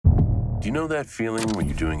Do you know that feeling when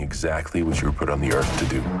you're doing exactly what you were put on the earth to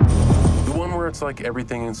do? The one where it's like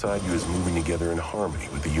everything inside you is moving together in harmony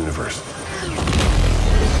with the universe.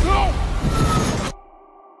 No!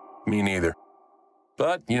 Me neither.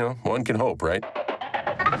 But, you know, one can hope, right?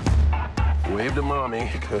 Wave to Mommy,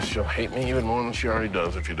 because she'll hate me even more than she already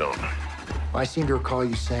does if you don't. I seem to recall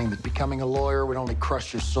you saying that becoming a lawyer would only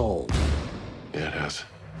crush your soul. Yeah, it has.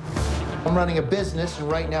 I'm running a business,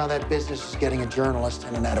 and right now that business is getting a journalist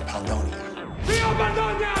in and out of Paldonia.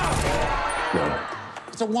 No.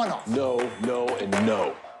 It's a one-off. No, and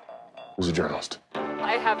no. Who's a journalist?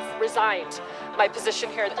 I have resigned my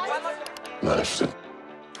position here. Not interested.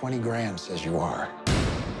 20 grand says you are.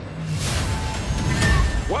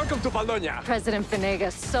 Welcome to Paldonia. President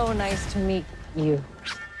Venegas, so nice to meet you.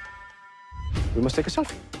 We must take a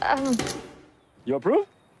selfie. You approve?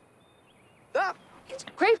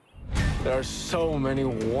 Great. There are so many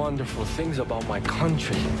wonderful things about my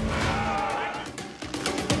country.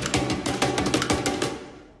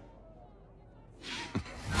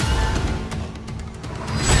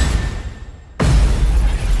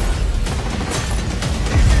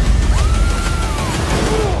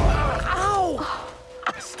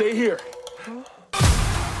 Stay here.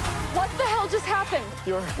 What the hell just happened?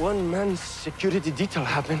 Your one-man security detail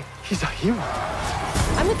happened. He's a hero.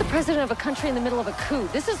 I'm with the president of a country in the middle of a coup.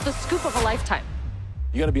 This is the scoop of a lifetime.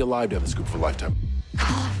 You gotta be alive to have the scoop for a lifetime.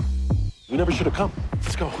 We never should have come.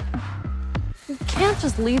 Let's go. You can't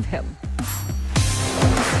just leave him.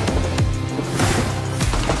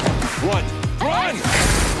 Run! Run!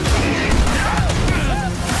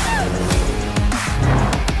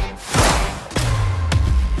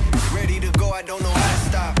 Ready to go, I don't know how to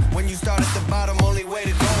stop. When you start at the bottom, only way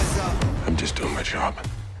to go is up. I'm just doing my job.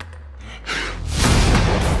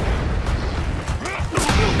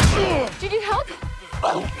 Do you need help? I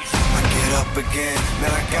get up again,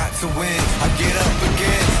 then I got to win. I get up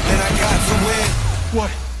again, then I got to win.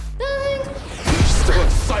 What? You still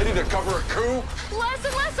excited to cover a coup? Less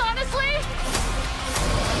and less, honestly.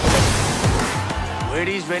 Where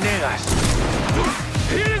is Venegas?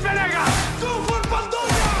 Here is Venegas! Go for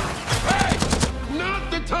Paldonia! Hey!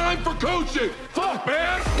 Not the time for coaching! Fuck,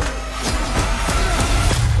 man!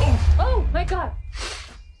 Oh, my God.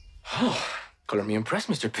 Color me impressed,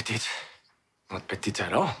 Mr. Petit. Not petit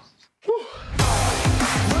at all.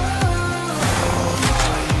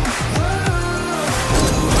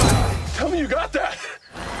 Tell me you got that!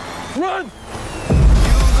 Run!